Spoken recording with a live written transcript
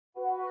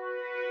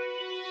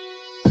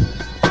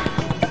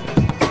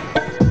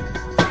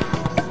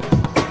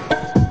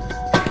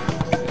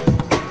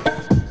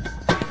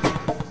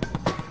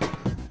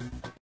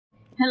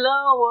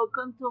Hello,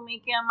 welcome to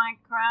Mickey and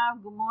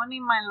MyCraft. Good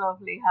morning, my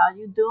lovely. How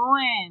you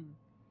doing?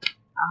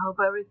 I hope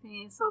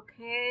everything is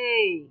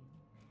okay.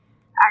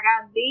 I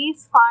got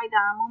these 5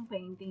 diamond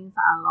paintings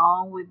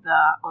along with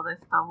the other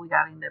stuff we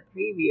got in the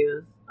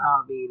previous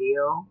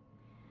video.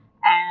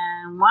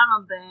 And one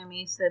of them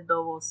is a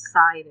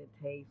double-sided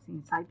tape.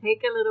 Since I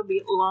take a little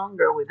bit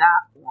longer with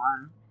that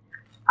one,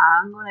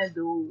 I'm going to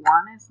do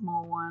one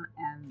small one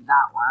and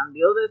that one.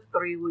 The other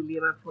 3 we'll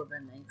leave it for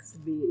the next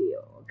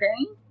video,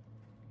 okay?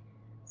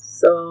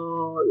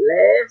 So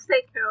let's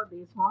take care of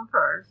this one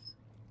first.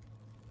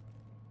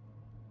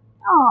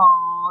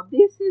 Oh,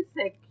 this is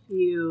a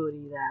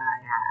cutie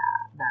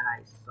that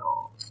I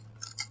saw.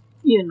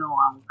 You know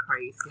I'm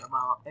crazy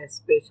about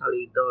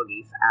especially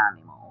doggies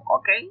animal,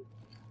 okay?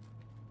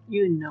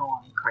 You know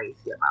I'm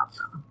crazy about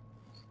them.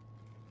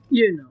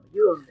 You know,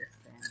 you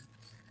understand.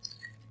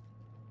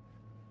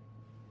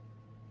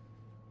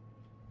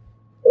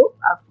 Oh,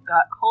 I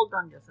forgot. Hold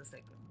on just a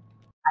second.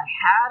 I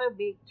had a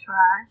big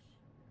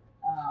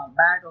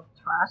bag of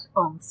trash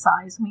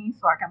size me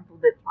so I can put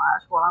the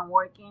trash while I'm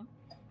working,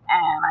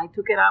 and I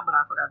took it out but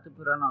I forgot to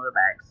put another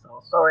bag,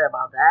 so sorry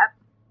about that.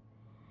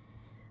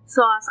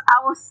 So as I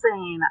was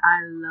saying,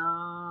 I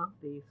love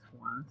these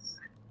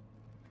ones.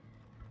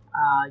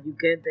 You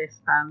get the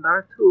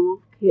standard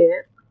tool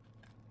kit,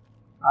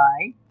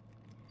 right?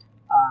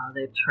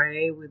 The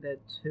tray with the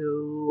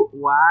 2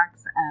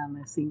 wax and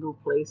a single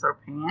placer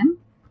pen.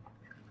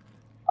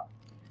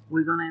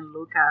 We're going to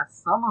look at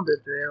some of the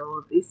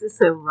drills. This is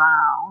a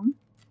round,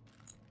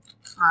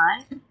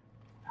 right?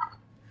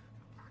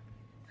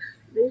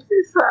 This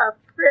is a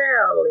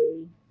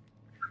fairly,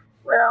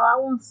 well, I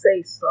won't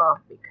say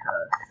soft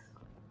because,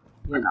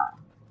 you know.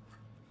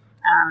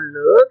 And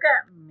look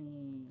at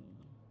me.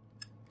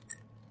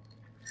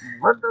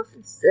 And what does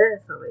it say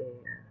over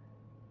here?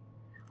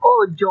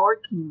 Oh,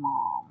 Yorkie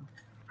Mom.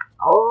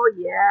 Oh,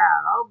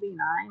 yeah, that would be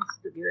nice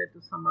to give it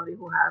to somebody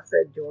who has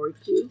a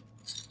Yorkie.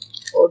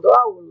 Although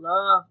I would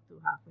love to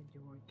have a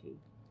Yorkie.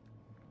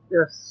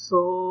 They're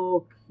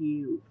so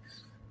cute.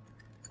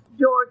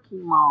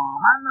 Yorkie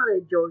Mom. I'm not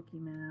a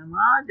Yorkie man.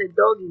 I'm the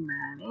doggy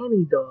man.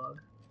 Any dog.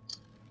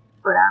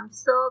 But I'm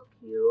so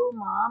cute,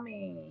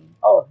 Mommy.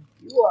 Oh,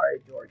 you are a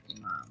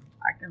Yorkie Mom.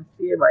 I can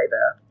see it by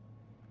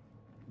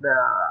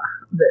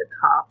the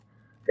top,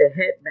 the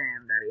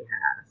headband that he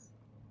has.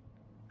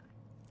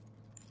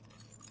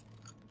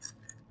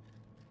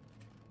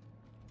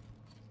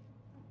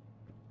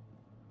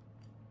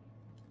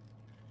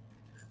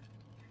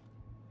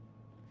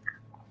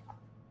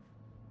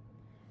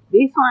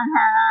 This one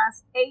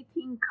has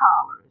 18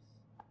 colors,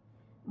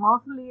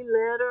 mostly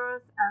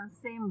letters and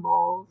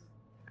symbols.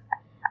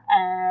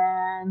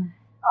 And,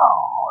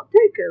 oh,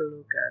 take a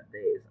look at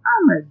this.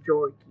 I'm a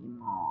Yorkie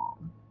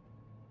Mom.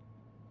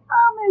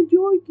 I'm a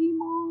Yorkie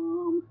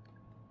Mom.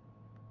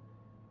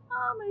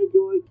 I'm a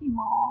Yorkie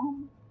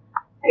Mom.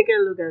 Take a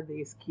look at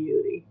this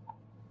cutie.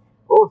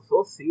 Oh,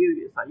 so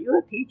serious. Are you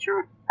a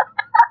teacher?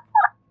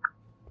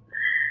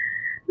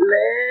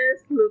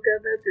 Let's look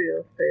at the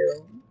drill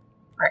film.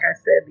 Like I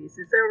said, this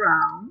is a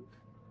round.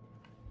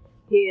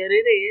 Here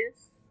it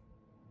is.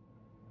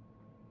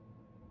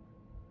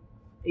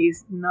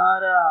 It's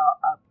not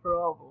a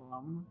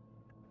problem.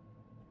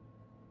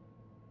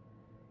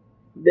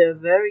 They're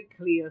very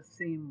clear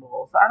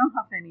symbols. I don't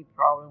have any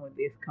problem with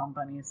this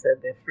company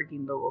except they're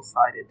freaking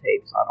double-sided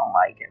tapes. I don't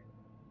like it.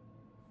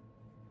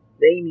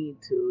 They need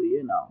to,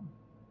 you know.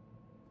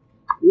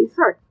 These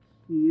are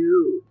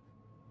cute.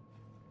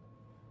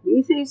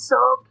 This is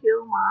so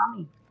cute,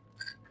 Mommy.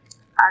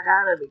 I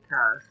got it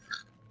because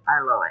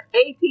I love it.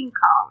 18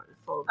 colors,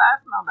 so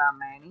that's not that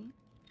many.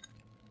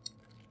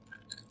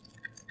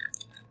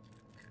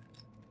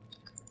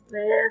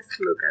 Let's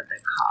look at the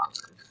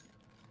colors.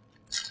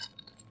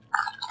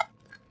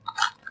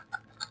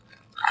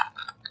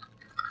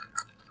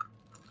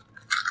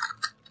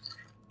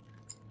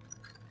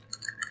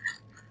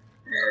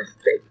 Let's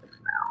take it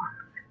now.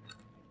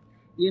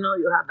 You know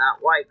you have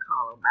that white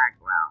color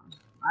background,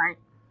 right?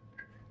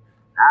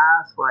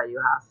 That's why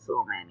you have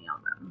so many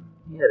of them.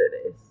 Here it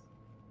is.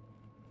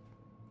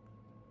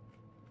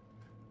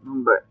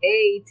 Number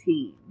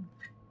 18.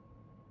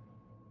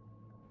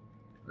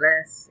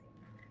 Let's see.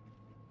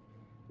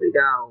 We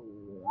got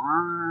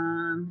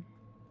 1.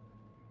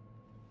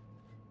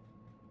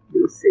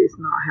 This is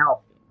not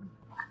helping.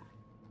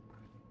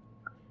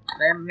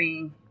 Let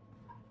me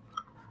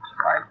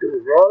try to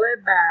roll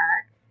it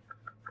back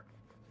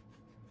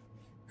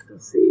to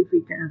see if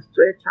we can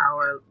stretch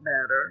out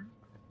better.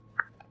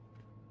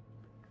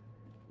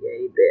 Yeah,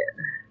 it did.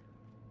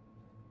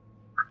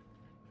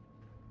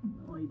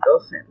 No, it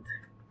doesn't.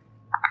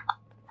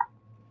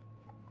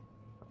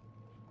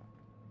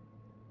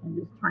 I'm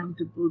just trying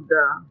to put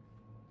the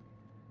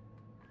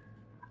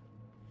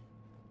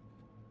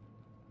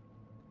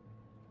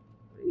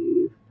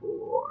 3,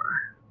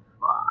 4,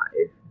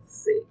 5,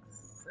 6,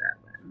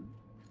 7,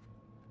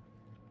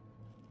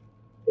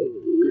 8.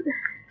 You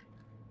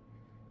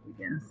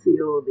can see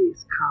all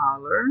these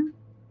colors.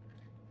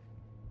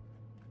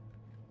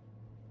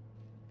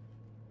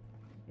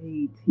 8,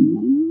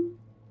 18.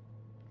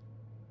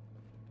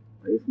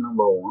 Where's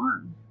number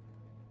 1?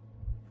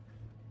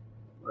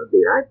 Where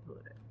did I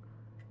put it?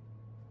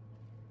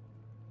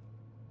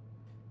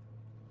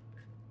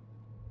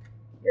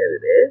 Here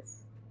it is.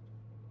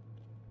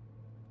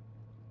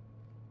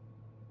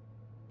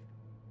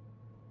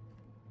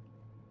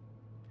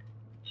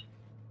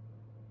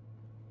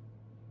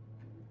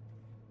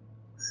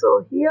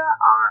 So here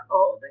are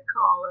all the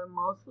colors.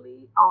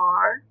 Mostly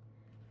are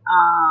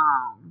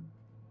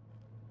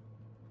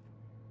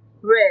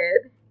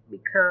red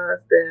because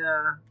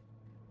the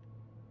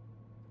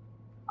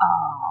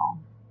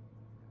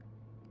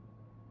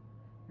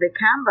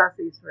canvas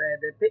is red,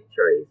 the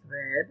picture is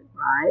red,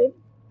 right?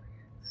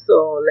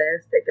 So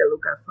let's take a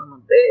look at some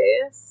of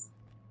this.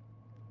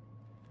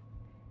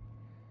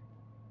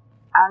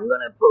 I'm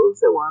gonna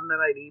post the one that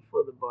I did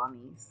for the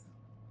bunnies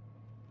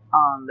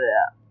on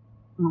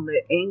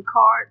the end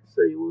card,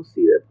 so you will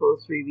see the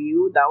post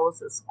review. That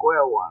was a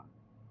square one.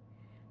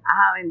 I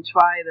haven't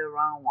tried the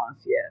round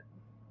ones yet.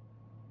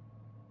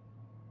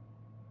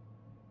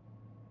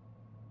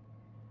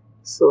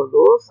 So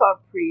those are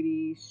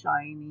pretty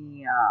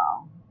shiny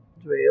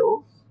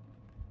drills.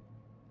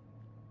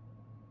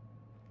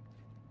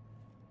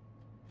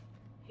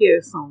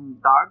 Here's some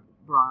dark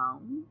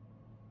brown.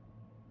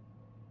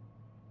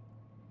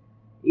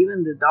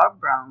 Even the dark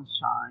brown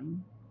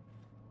shine.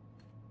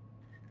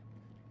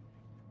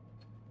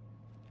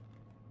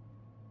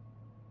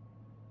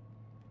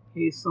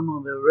 Here's some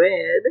of the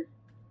red.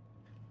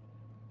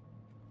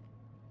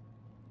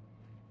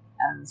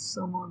 And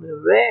some of the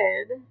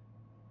red.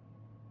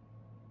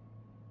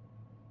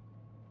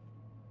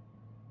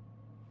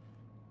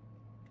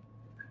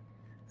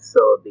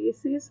 So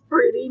this is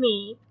pretty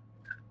neat.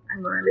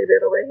 I'm going to leave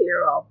it over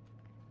here. I'll,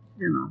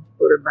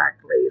 put it back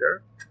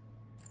later.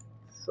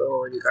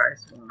 So you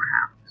guys won't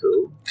have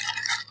to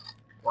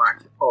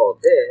watch all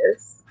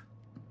this.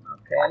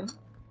 Okay.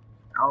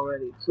 I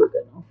already took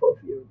enough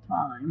of your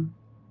time.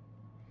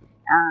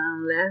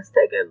 And let's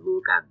take a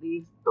look at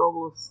this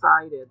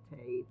double-sided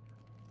tape.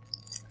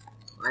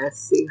 Let's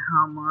see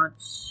how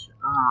much.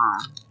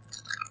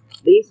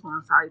 These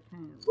ones I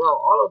think,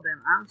 well, all of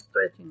them, I'm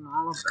stretching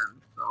all of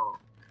them. So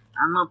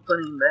I'm not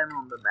putting them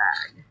on the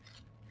bag.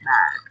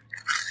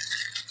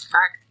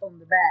 Back on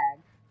the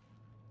bag.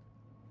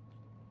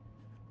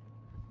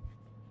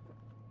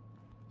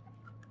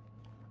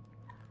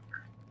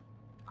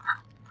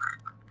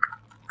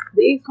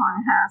 This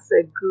one has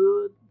a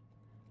good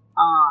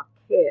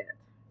kit.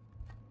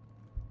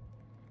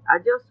 I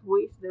just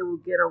wish they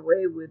would get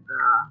away with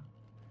the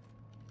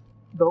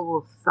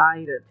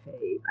double-sided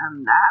tape.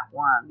 And that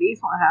one, this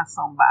one has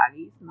some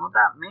baggies, not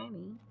that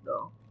many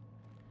though.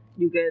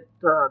 You get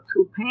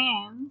 2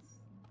 pens.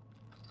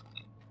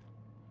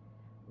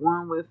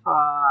 One with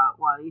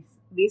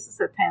this is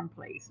a 10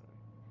 placer.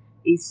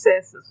 It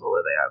says it's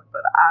over there,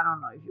 but I don't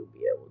know if you'll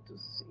be able to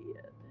see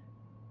it.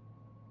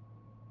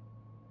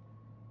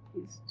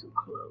 It's too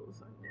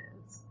close, I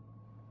guess.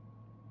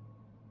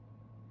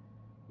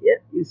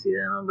 Yep, you see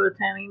the number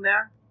 10 in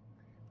there?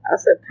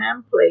 That's a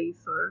 10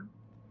 placer,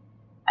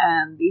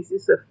 and this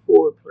is a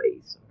 4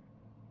 placer.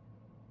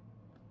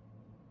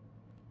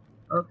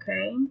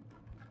 Okay,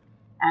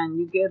 and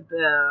you get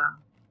the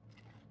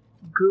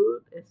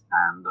good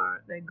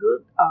standard, the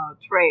good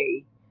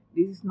tray.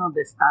 This is not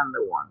the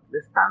standard one.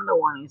 The standard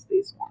one is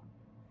this one.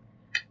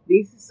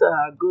 This is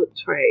a good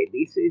tray.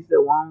 This is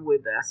the one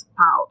with the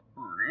spout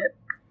on it.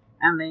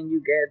 And then you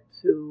get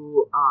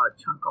 2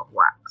 chunk of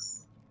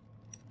wax.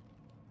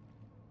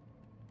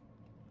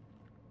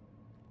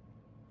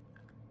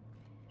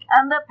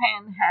 And the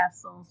pen has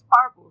some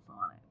sparkles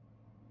on it.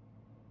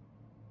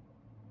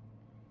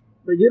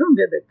 But you don't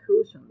get the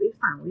cushion. This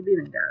time we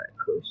didn't get a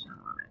cushion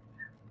on it.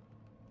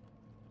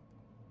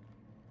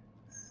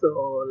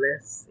 So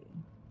let's see.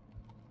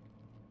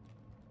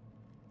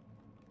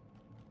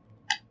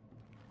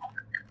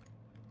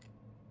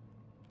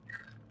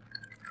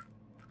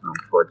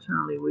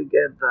 Unfortunately, we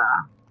get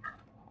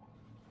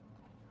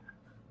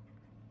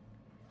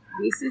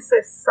this is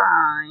a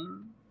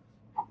sign.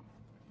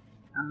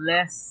 And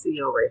let's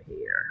see over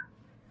here.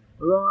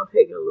 We're going to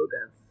take a look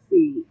and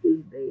see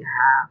if they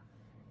have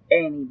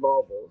any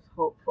bubbles.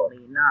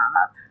 Hopefully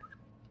not.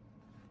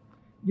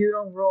 You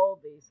don't roll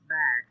this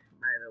back,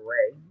 by the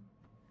way.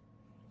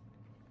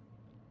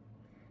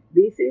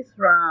 This is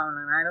round,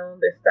 and I don't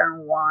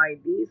understand why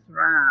this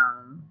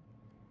round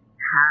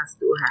has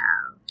to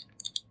have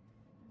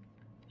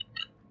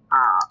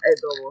a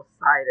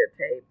double-sided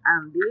tape,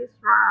 and this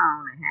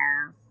round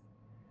has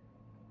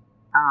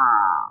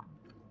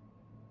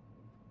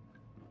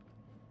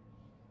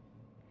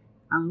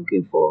I'm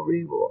looking for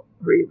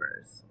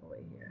reverse over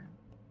here.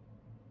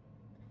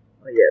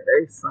 Oh yeah,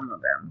 there's some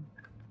of them,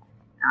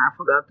 and I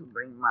forgot to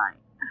bring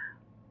mine,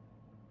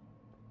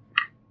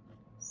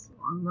 so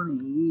I'm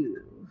gonna use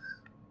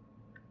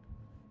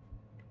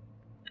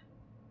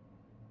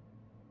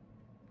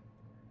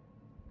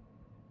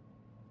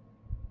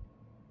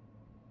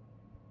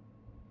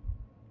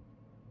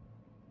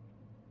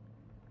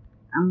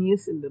I'm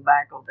using the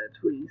back of the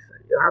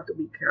tweezer. You have to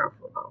be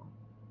careful though.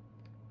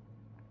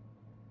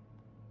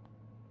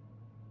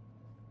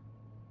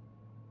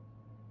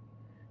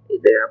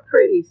 They're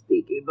pretty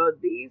sticky,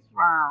 but this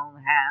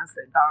round has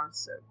the dark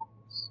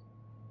circles.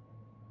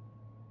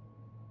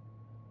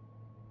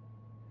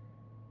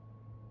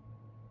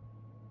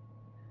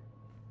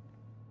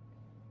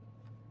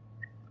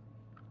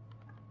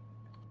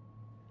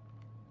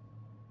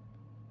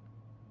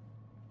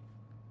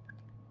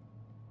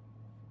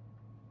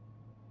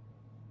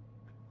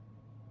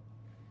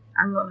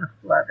 I'm going to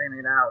flatten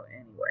it out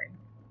anyway.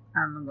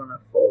 I'm going to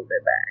fold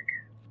it back.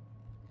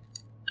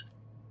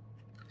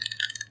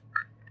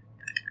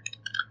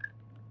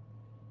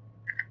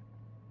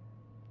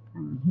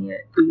 And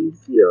here is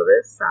the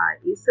other side.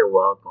 It's a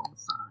welcome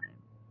sign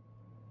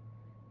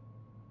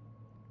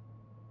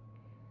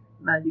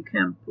that you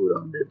can put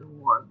on the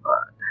door,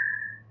 but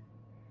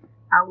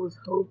I was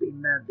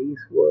hoping that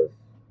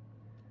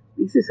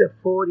this is a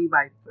 40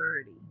 by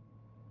 30.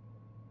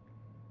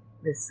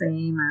 The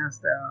same as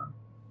the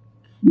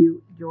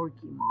cute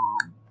Yorkie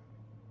mom.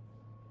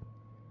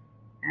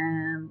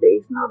 And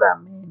there's not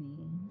that many,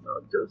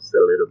 but just a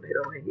little bit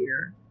over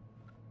here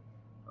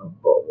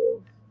of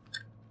bubbles.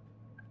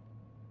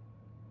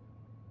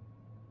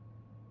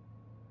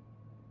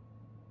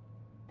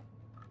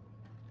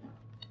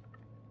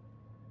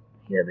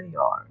 Here they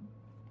are.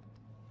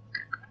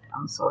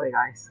 I'm sorry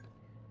guys,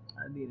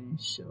 I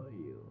didn't show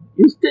you.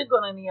 You're still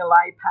gonna need a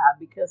light pad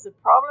because the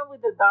problem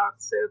with the dark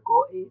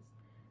circle is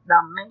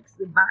that makes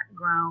the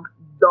background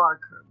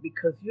darker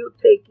because you're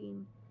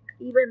taking,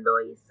 even though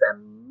it's a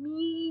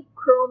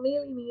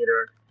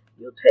micromillimeter,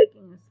 you're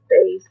taking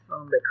space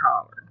from the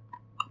color.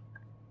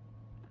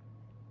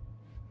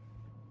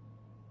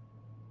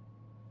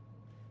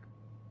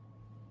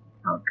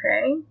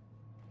 Okay,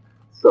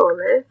 so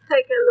let's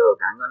take a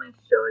look. I'm going to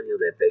show you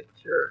the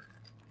picture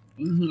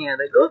in here.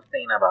 The good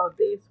thing about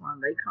this one,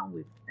 they come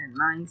with a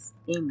nice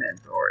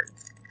inventory.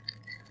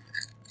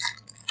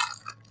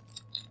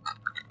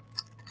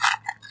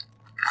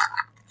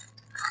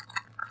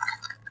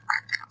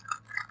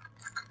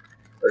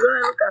 We're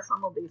going to look at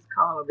some of these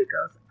colors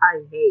because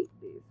I hate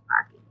this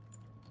packaging.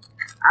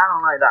 I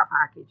don't like that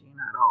packaging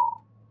at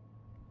all.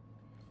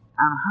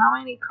 And how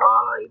many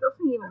colors? It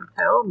doesn't even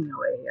tell me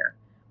over here.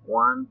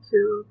 1,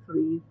 2,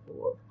 3,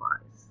 4, 5,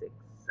 6,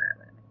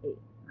 7, 8,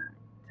 9,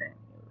 10,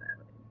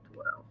 11,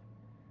 12,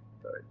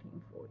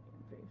 13, 14,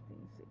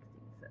 15,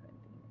 16, 17,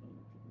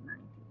 18, 19,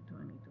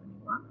 20,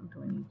 21, and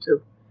 22.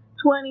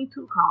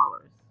 22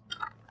 colors.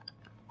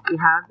 You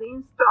have the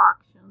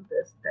instructions,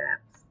 the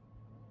steps.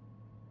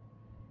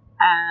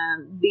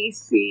 And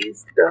this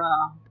is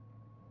the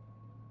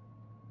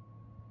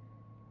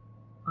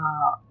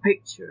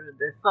picture,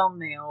 the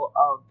thumbnail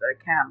of the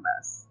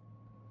canvas.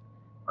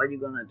 What you're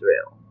gonna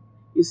drill.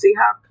 You see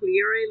how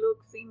clear it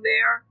looks in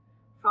there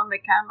from the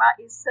canvas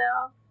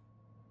itself?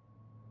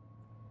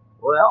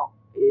 Well,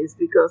 it's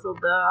because of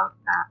the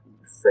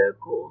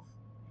circles.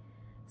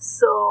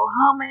 So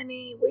how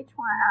many, which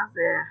one has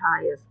the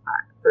highest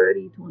pack?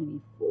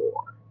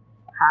 3024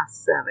 has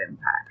 7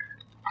 packs.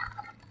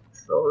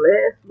 So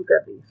let's look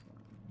at this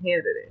one. Here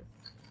it is.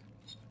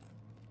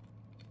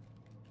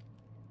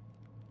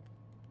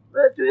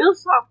 The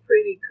drills are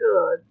pretty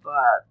good,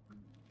 but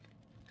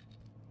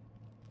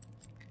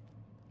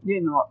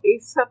you know,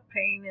 it's a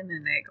pain in the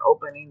neck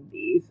opening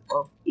these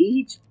of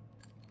each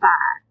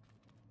pack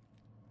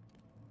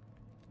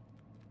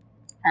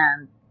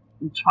and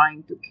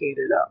trying to kit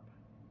it up.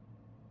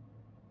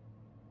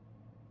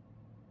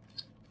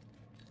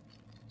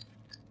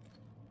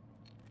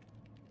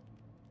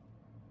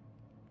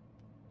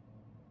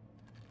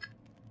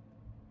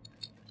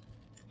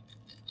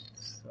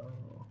 So,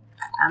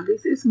 and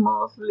this is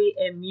mostly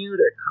a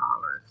muted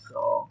color,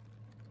 so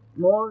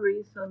more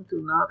reason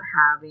to not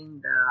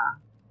having the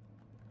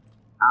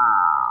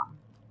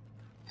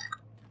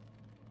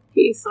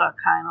he's a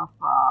kind of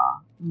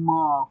a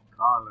mauve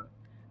color,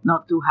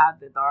 not to have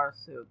the dark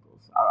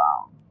circles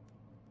around.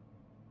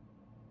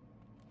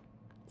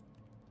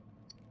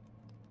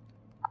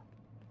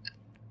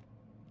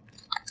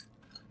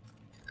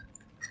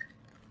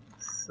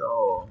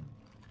 So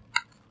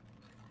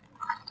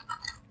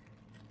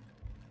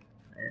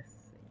let's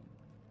see.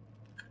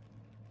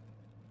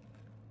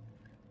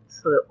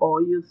 So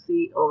all you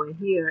see over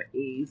here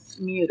is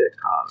muted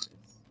colors.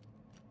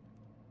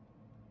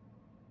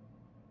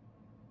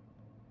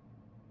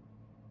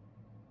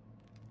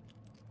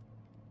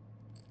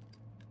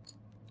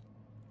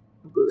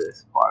 Look at the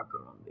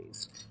sparkle on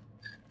this.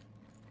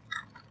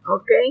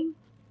 Okay,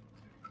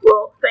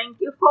 well, thank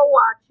you for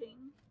watching.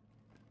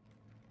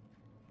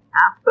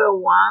 After a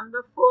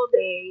wonderful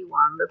day,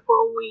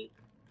 wonderful week,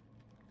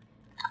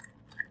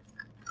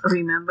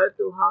 remember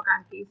to hug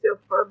and kiss your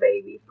fur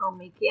baby from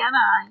Mickey and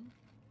I.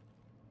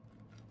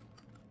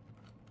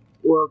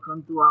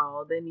 Welcome to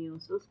all the new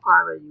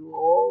subscribers. You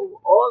all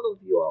of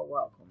you are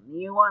welcome,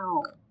 new and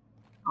old.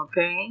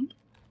 Okay?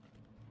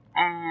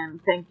 And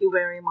thank you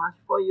very much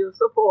for your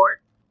support.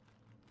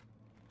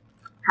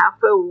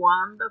 Have a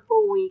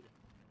wonderful week.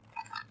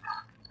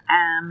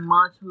 and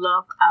much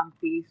love and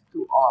peace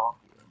to all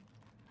of you.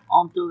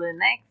 Until the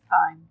next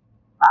time,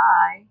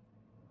 bye.